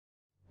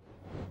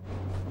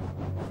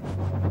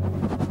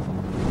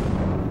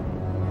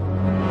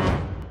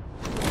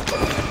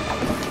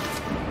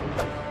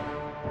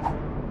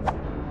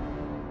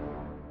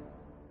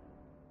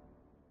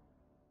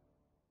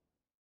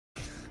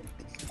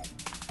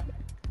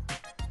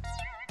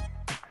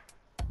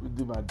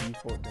do my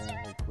default thing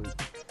real quick.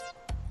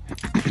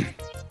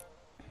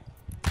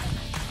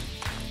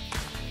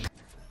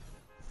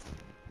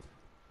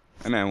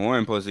 That man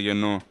Warren supposed to get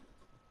on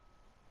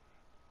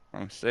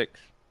from 6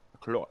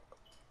 o'clock.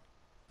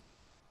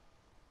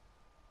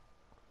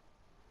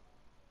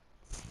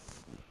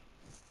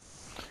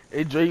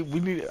 Hey Drake,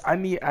 I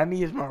need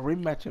my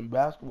rematch in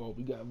basketball.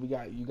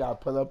 You gotta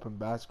pull up in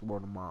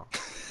basketball tomorrow.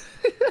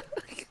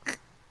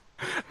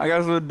 I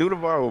got something to do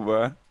tomorrow,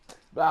 bro.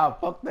 Nah,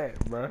 fuck that,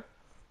 bro.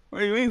 What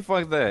do you mean,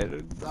 fuck that?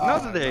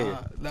 Another day.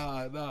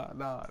 Nah.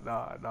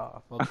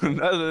 Fuck that.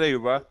 Another day,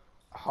 bro.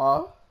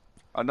 Huh?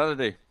 Another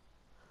day.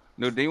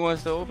 No D1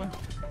 still open?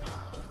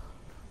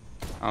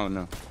 I don't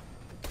know.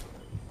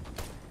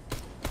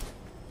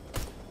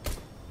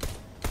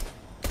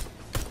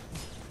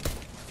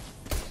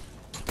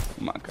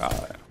 Oh my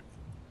god.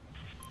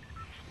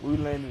 We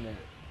landing at?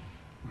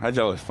 That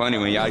joke was funny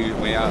when y'all Let's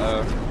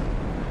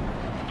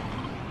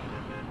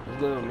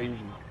go to lazy.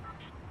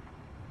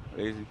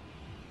 Lazy.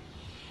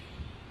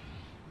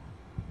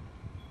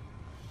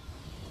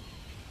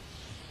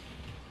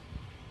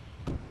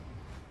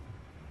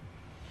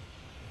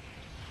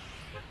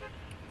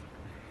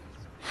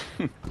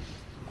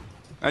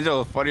 That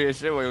joke was funny as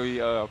shit when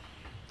we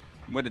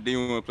went to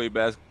D1 to play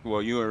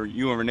basketball. You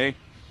and Renee.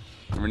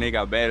 And Renee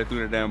got batted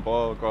through the damn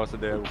ball across the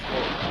damn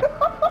floor.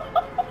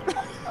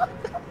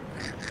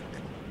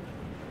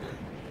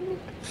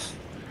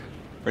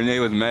 Renee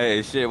was mad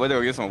as shit. Went to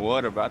go get some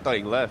water, but I thought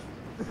he left.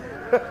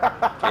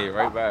 Okay,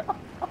 right back.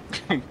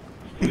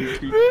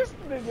 This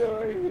nigga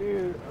right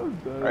here. I'm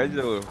done. That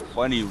joke was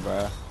funny,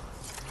 bro.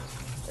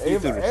 He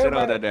threw the shit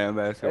out that damn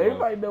basketball.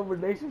 Everybody know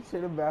Renee some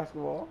shit in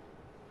basketball.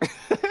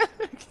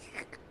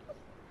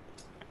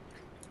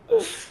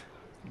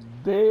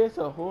 There's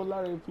a whole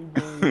lot of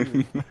people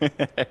in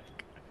here.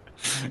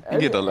 You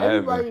get the laugh.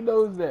 Everybody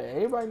knows that.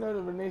 Everybody knows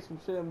that Renee some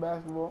shit in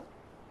basketball.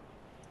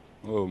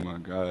 Oh my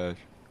gosh.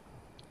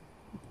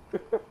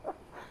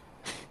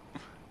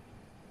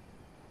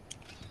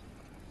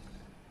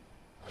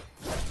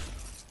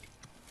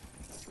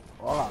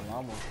 Oh,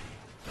 llama.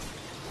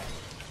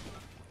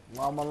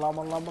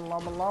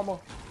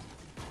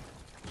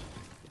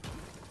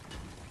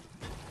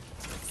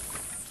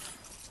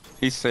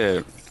 He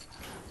said,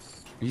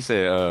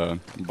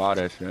 buy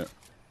that shit.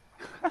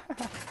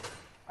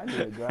 I need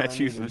a gun. That's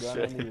you some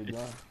shit.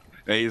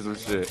 Hey, some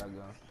shit.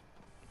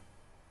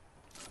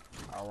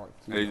 I want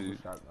two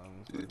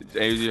shotguns.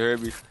 James, you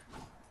heard me?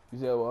 You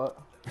said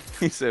what?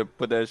 He said,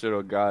 put that shit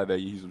on God that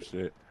you use some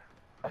shit.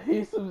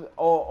 He's some,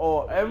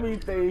 or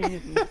everything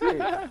he's some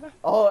shit.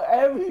 Or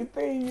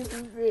everything he's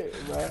some shit,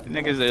 man.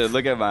 Nigga said,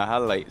 look at my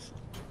highlights.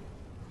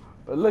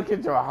 But look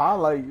at your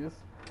highlights.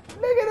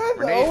 Nigga, that's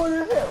the Renee. old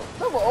as hell.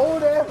 Some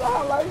old ass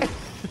highlights.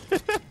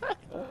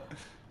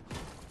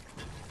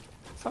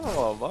 Some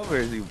of my mother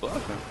is he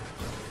bluffing.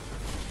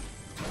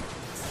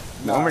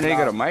 No, Renee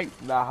got a mic.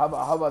 Nah, how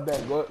about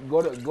that?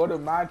 Go to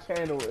my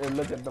channel and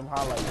look at them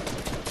highlights.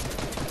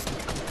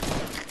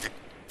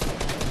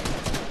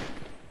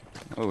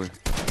 Oh,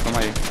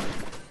 somebody.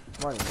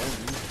 Money,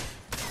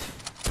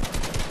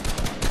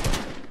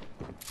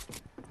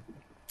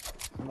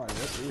 somebody,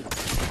 let's see.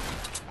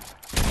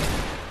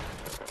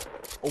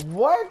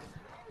 What?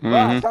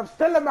 Bruh, stop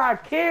stealing my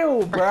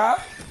kill, bruh.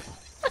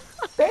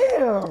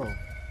 Damn.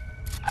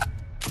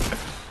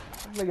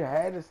 This nigga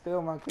had to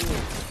steal my kill.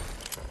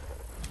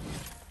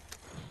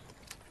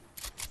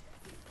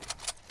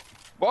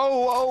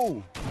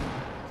 Whoa.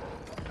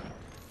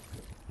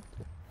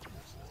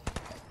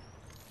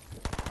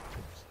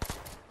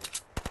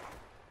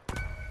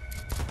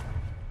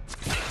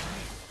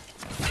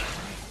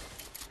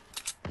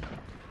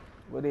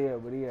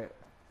 Where he at?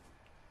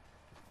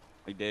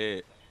 He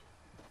dead.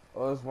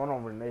 Oh, there's one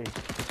on Renee.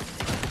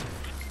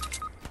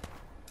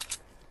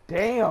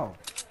 Damn.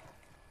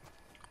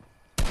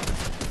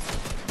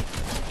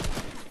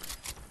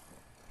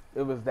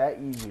 It was that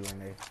easy,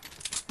 Renee.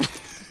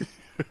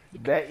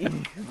 That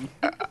easy.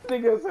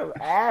 Nigga some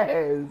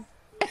ass.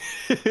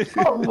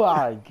 Oh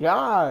my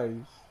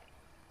gosh.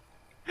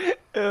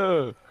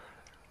 Ew.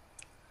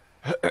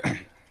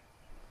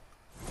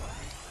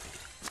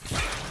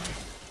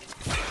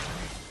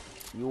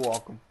 You're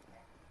welcome.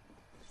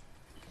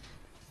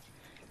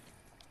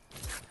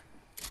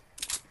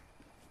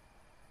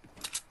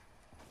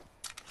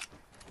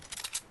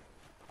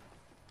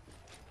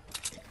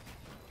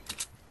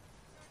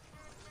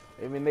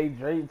 Even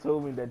Drake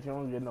told me that you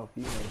don't get no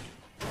female.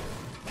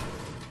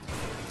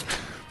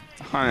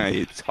 I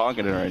ain't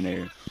talking to her right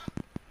now.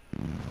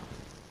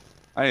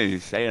 I didn't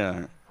even say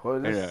that.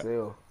 What is this,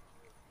 Sil?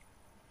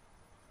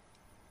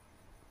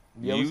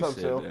 Yeah, what's up,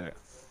 Sil? That.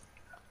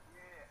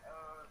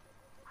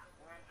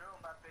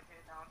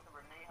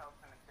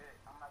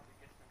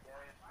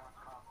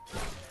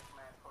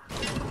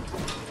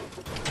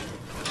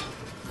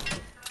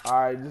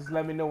 Alright, just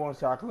let me know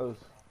once y'all close.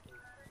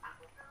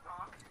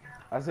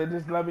 I said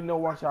just let me know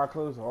once y'all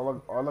close.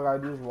 All I gotta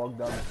do is walk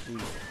down the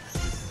street.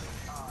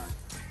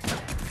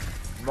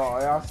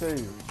 But y'all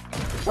serious?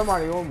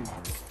 Somebody on me.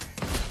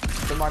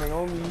 Somebody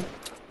on me.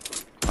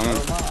 Never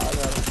mind, I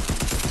got it.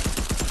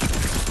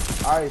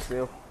 Alright,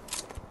 Phil.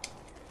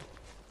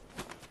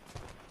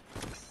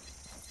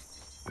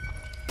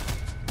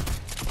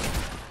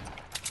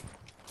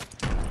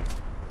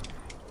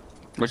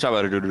 What y'all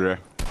about to do today?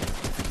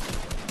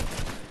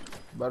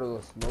 Better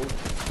go smoke.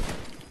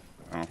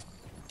 Oh,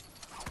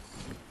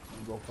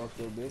 You go fuck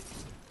your bitch.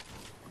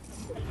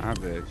 I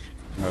bet.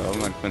 No, I'm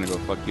not finna go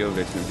fuck your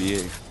bitch in the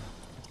VA.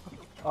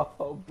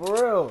 Oh, for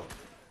real?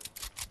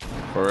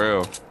 For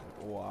real.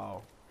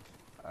 Wow.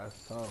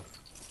 That's tough.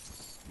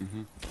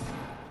 Mhm.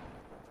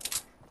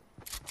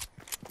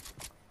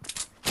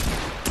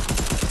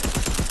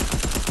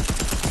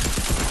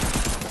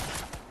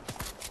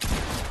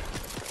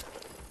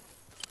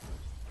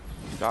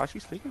 Josh,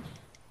 you sleeping?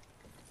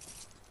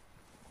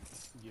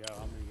 Yeah, I'm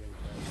gonna get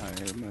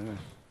Alright, man.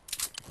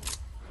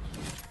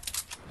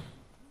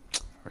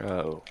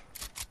 Bro.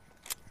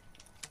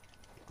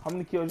 How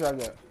many kills y'all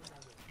got?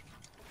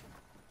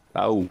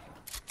 Oh.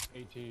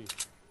 18.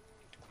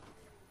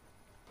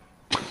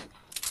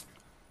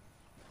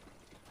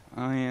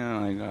 I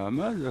am like a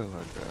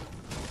motherfucker.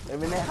 Hey,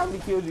 Renee, how many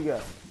kills you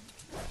got?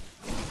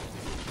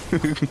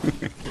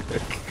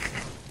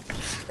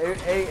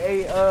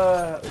 Hey,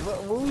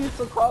 what we used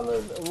to call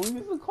it? What we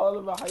used to call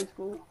it in high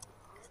school?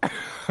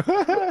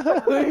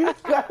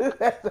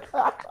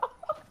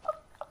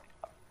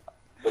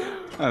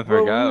 I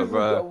forgot,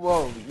 bro.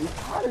 Whoa,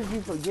 how did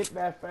you forget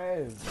that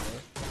fast,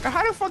 bro?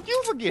 How the fuck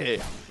you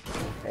forget?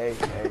 Hey,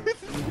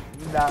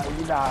 you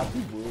know how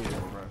people is,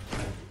 bro.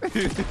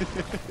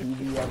 You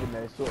be having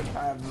that short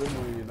time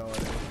memory and all that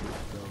shit,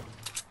 so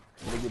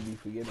nigga be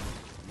forgetting.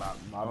 My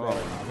Oh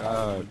bad. my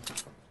god.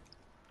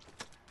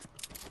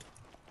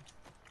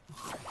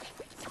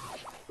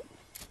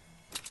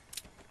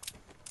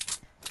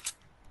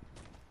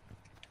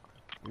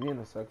 We in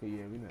a circle,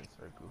 yeah, we in a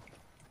circle.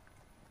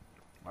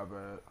 My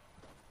bad.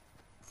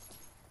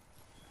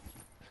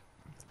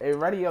 Hey,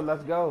 ready up,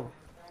 let's go.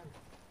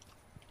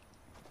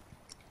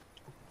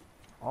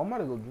 Oh, I'm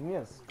gonna go give me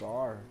a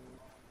scar.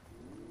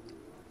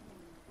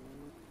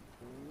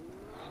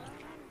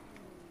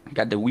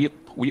 Got the whip.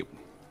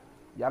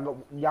 Y'all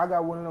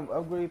got one of them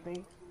upgrade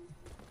things?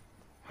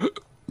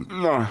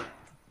 No.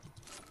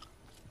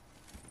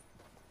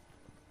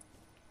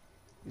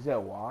 You said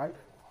why?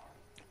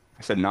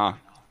 I said nah.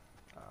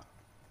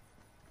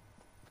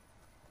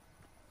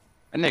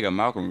 That nigga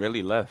Malcolm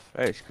really left.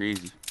 That's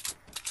crazy.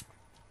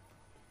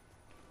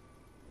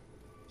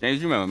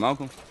 James, you remember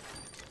Malcolm?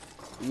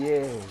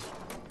 Yeah.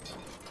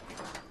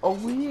 Oh,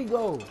 where he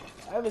go?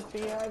 I haven't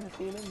seen him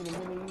in a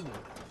minute either.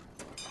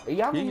 Hey,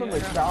 y'all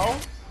remember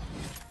Charles?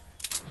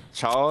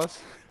 Charles?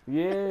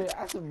 Yeah,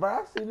 I said, bro,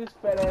 I seen this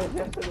fat ass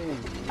yesterday.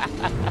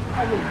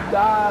 I just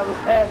died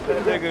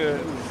laughing. That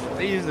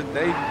nigga,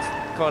 they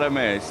call that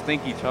man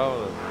Stinky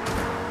Charles.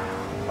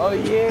 Oh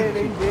yeah,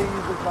 they did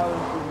used to call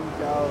him Stinky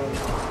Charles.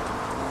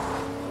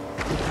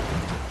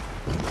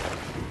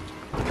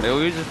 They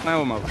was just playing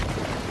with my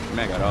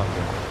man got off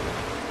there.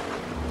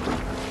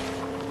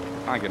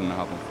 I ain't getting to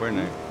hop on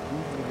Fortnite.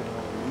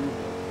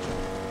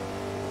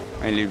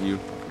 I ain't leave you.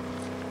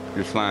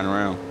 You're flying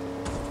around.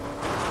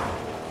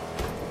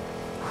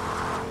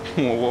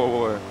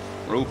 Whoa.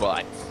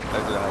 Robots.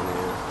 That's what I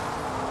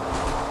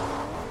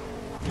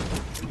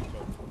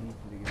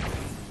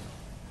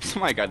did.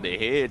 Somebody got their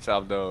head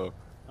chopped though.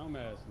 I'm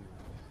asking.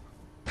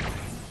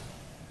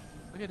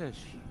 Look at that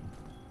shit.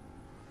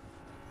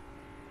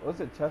 What's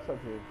the chest up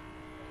here?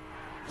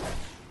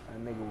 That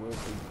nigga will take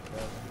the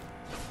chest.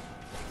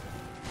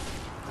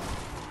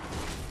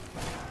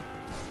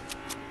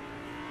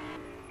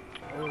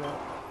 Hold up.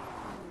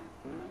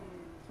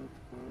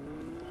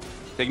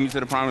 Take me to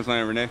the promised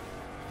land, Renee.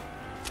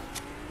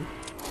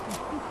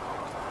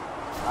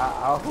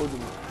 I'll hold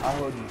him. I'll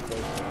hold him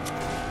close.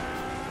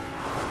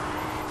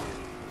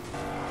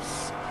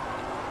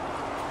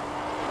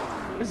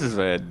 This is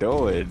a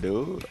doing,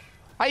 dude.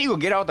 How you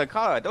gonna get out the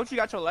car? Don't you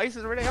got your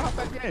license, Renee? Hop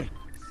back in.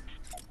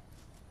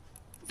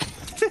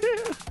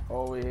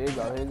 Oh, wait, here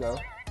you go.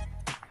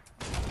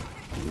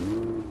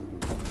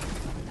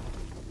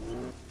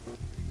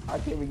 I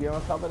can't even get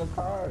on top of the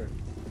car.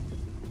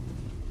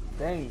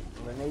 Dang,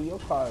 Renee, your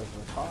car is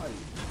retarded.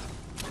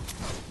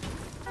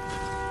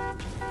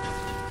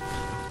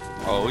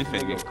 Oh, we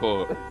finna get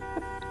caught.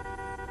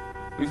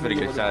 We finna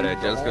get shot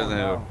at just because of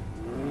him.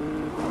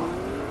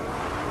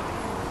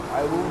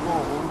 Alright, where we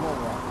going,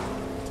 y'all?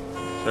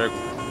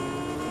 Circle.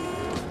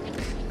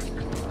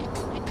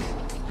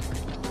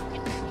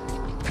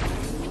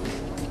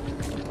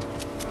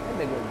 That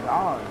nigga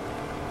gone.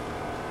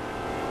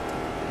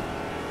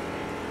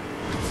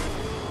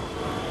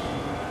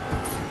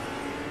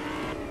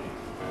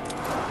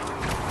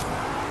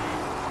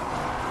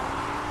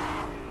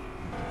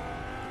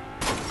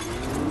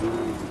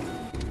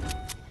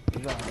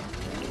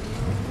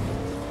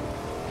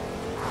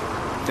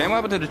 Damn, what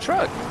happened to the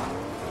truck?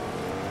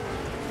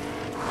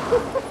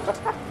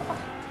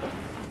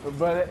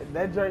 But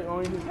that joint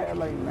only just had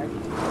like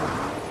 19.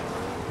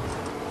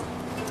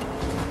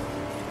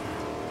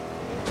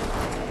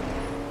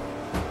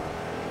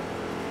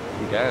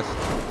 Gas.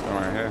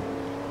 Right here.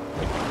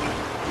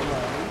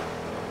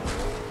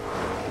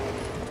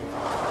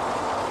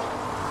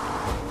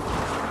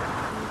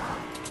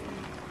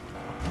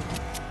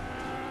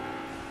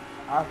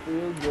 I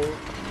feel good.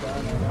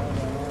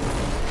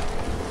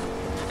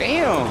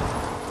 Damn.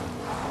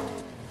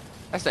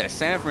 That's that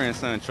Sanford and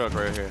Son truck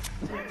right here.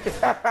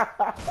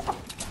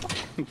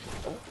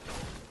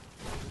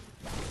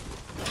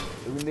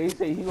 When they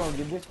say he gonna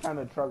get this kind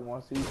of truck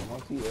once he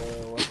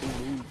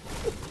leaves.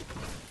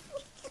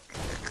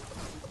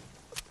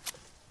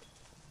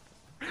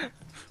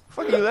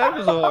 Fuck you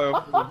laughing so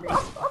hard for, bro?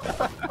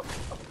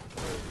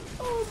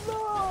 Oh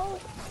no!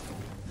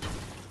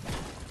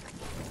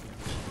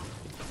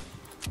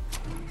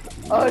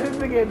 Oh, this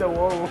nigga in the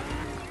wall.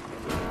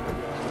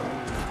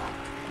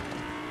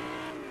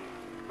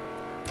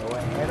 Oh,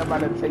 and I'm about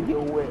to take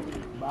your whip.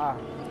 Bye.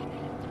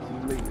 See you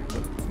later.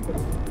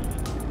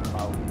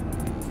 Out.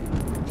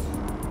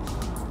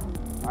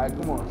 Alright,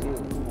 come on, chill,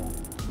 come on.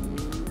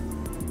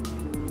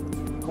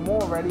 Come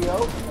on, radio.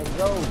 Let's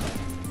go.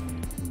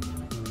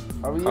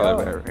 Hurry Call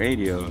up. that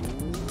radio.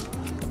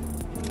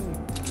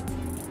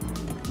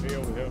 They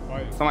over here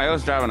fighting. Somebody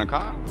else driving a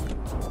car?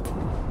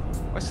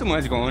 What's so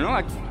much going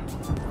on?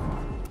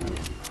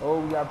 Oh,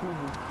 we got people.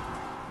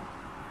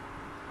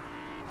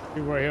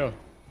 People right here.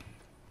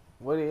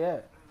 Where they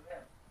at?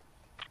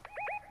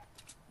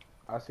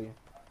 I see.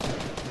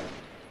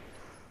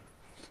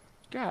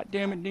 God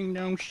damn it, ding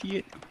dong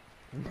shit.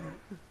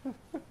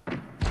 I'm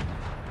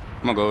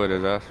gonna go with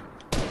his ass.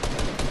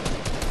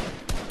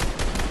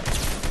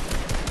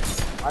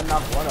 I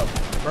knocked one of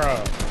them.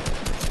 Bruh.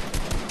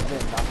 I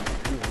didn't knock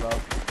him. He's low.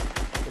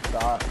 It's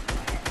odd.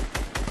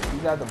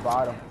 He's at the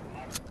bottom.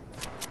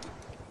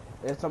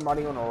 There's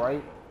somebody on the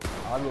right.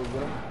 I'll go get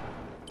him.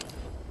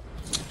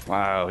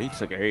 Wow, he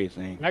took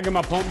everything. Can I get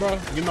my pump, bro?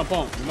 Get my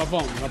pump. Get my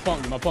pump. Get my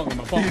pump. Get my pump. Get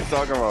my What pump. you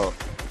talking about?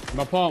 Get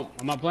my pump.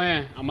 I'm not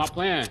playing. I'm not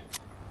playing.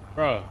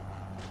 Bro.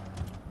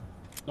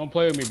 Don't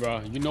play with me, bro.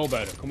 You know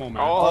better. Come on,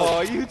 man.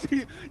 Oh, you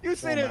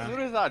say that man. as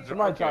soon as I drop.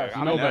 Somebody try to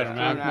You know better,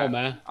 man. Come on,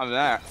 man. I'm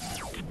that.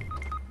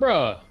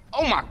 Bruh.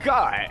 Oh my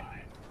god.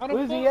 How the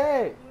Where's fuck? he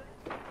at?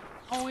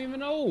 I don't even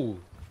know.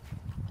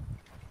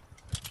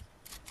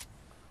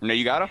 No,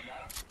 you got him?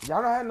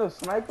 Y'all don't have no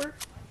sniper?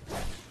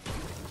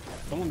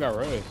 Someone got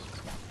res.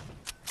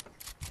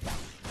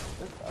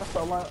 That's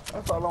all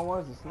I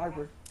want is a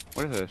sniper.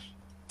 What is this?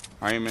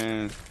 Iron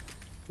Man.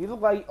 He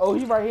look like, oh,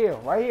 he right here.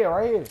 Right here,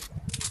 right here.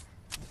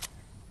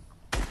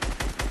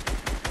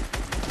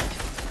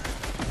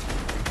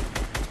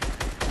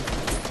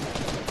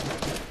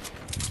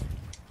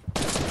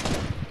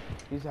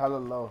 He's hella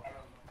low.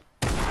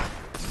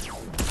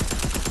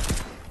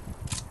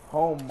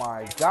 Oh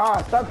my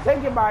god, stop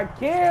taking my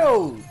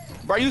kills!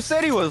 Bro, you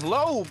said he was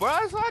low, bro.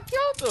 So I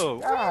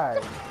killed him.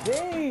 God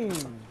dang.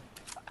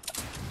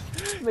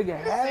 This nigga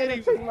had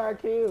to take my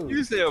kills.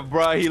 You said,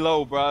 bro, he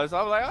low, bro. So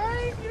I was like, all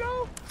right, you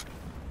know.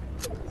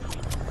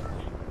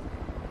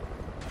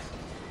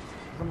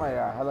 Somebody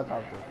got a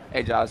helicopter.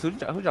 Hey, Josh, who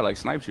y'all like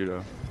sniped you,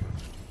 though?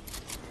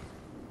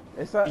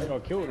 It's a, He's gonna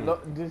kill him.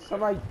 look, did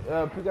somebody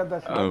pick up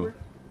that Oh. sniper?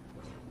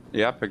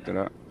 Yeah, I picked it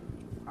up.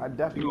 I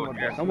definitely You want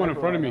that Someone in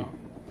sniper front of right me. now.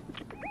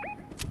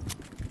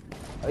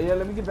 Oh yeah,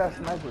 let me get that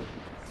sniper.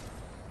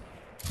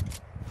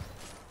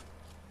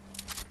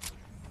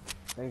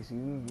 Thanks, you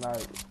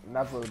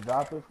not gonna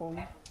drop it for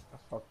me?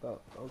 That's fucked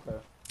up. Okay.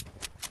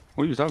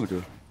 Who you talking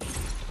to?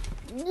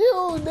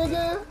 You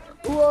nigga!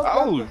 Who else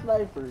got the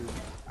sniper?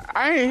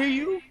 I ain't hear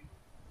you.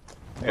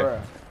 Bruh.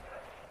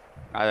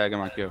 I gotta get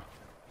my kill.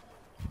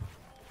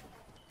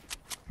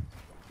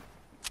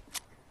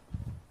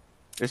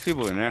 There's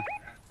people in there.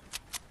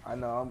 I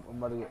know, I'm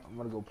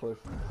gonna go push.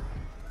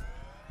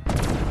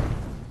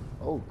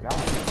 Oh god.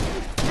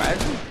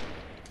 Imagine.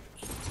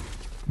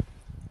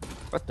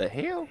 What the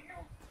hell?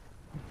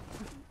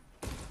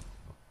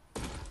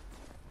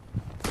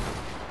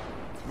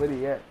 Where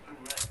he at?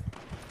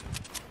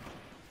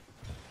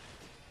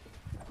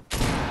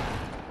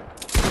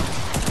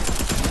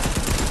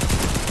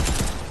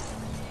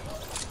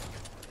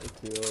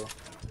 Kill.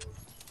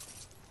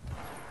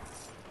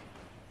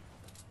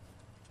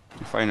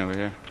 You fighting over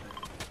here.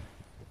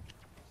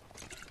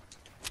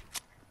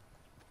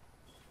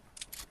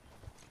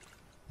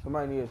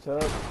 Somebody need a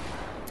tub.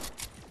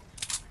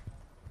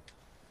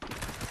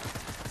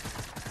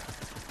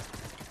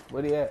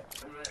 Where he at?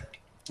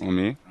 On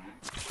me.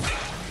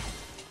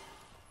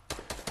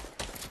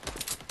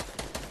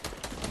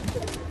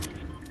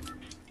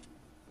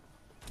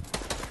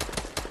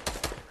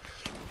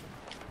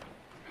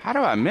 How do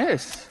I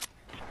miss?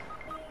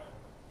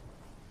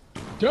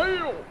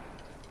 Damn!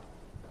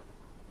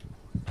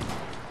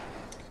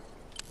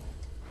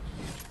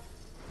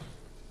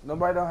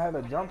 Nobody don't have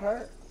a jump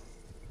pad?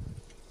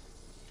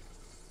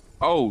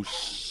 Oh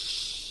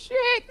shit!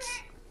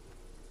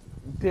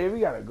 Damn, we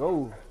gotta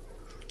go.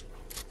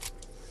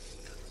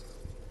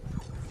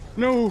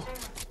 No.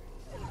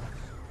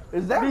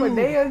 Is that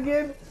Renee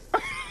again?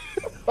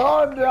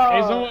 Oh no!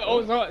 Hey,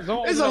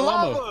 someone, It's a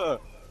lava.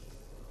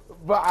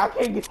 But I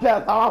can't get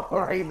that off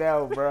right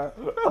now, bro.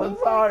 I'm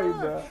sorry,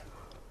 bro.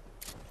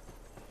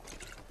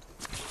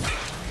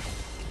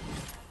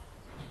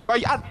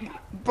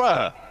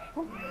 Bruh.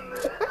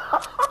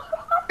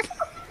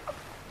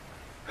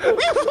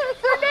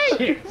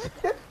 Shit.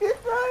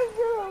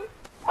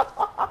 I'm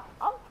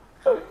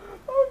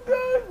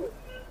done.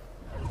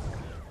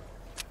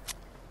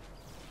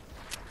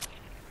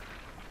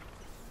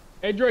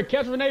 Hey, Dre,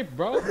 catch Renee,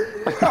 bro. Throw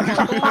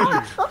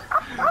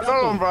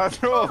him, bro.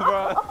 Throw him,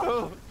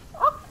 bro.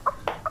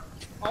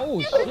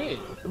 Oh, shit.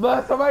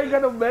 But somebody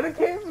got no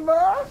medicines,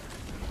 bro?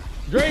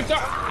 Dre,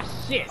 ah,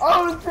 shit.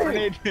 Oh, shit.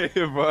 Renee did,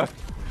 bro.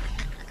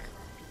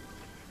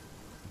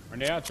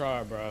 Renee, I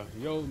tried, bro.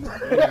 Yo,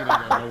 nigga didn't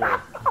go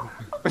nowhere.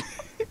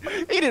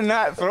 He did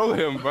not throw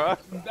him, bro.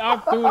 I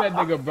threw that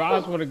nigga, bro.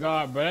 I swear to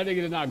God, bro. That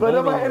nigga did not But go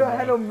if I nowhere,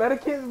 had no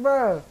medicines,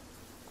 bro.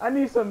 I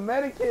need some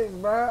medicines,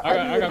 bro.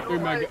 I got 3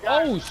 medicines.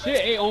 Oh, shit.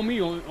 Hey, on me,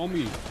 on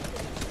me.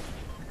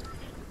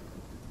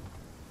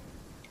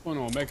 What's going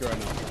on? Make it right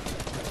now.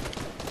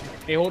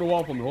 Hey, hold the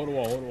wall for me. Hold the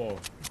wall. Hold the wall.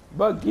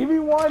 But give me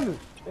one.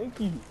 Thank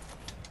you.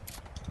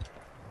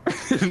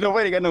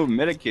 Nobody got no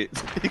medikits.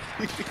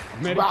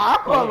 But I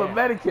call them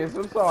medicines.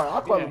 I'm sorry.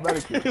 I call them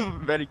medicines.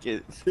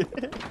 Medikits.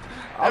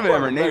 I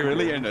remember Renee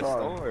really in the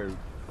store.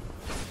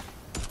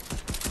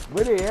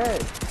 Where they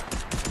at?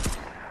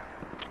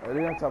 Oh,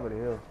 they on top of the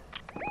hill.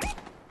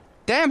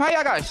 Damn, how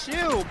y'all got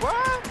shield, bro?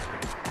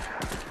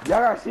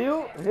 Y'all got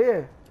shield?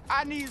 Here.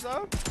 I need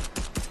some.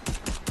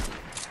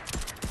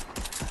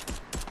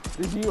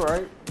 This you,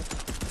 right?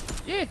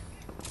 Yeah.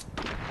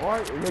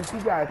 Alright, then you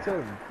gotta tell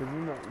me, cause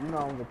you know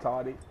I'm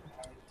retarded.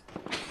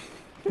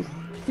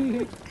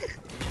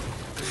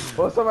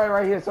 Oh, somebody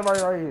right here,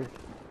 somebody right here.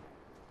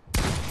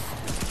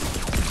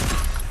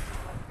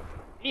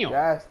 Damn.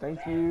 Yes,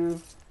 thank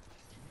you.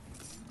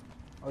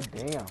 Oh,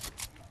 damn.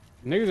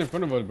 Niggas in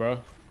front of us, bro.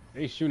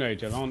 They shooting at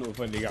each other. I don't know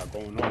what they got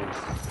going on.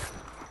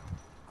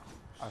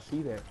 I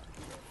see that.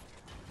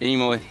 Any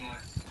more?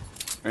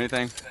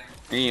 Anything?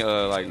 Any,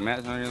 like,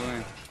 mats on your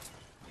line?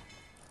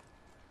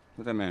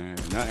 What's that man?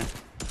 Nothing.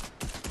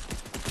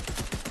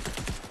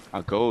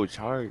 A gold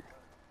chart.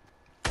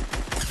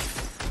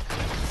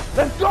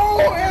 Let's go!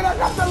 And I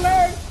got the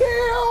leg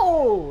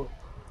kill!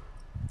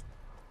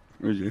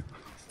 Where's you?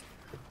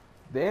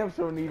 Damn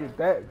sure needed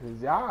that,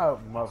 cause y'all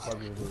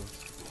motherfuckers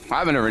What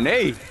happened to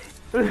Renee?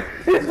 do.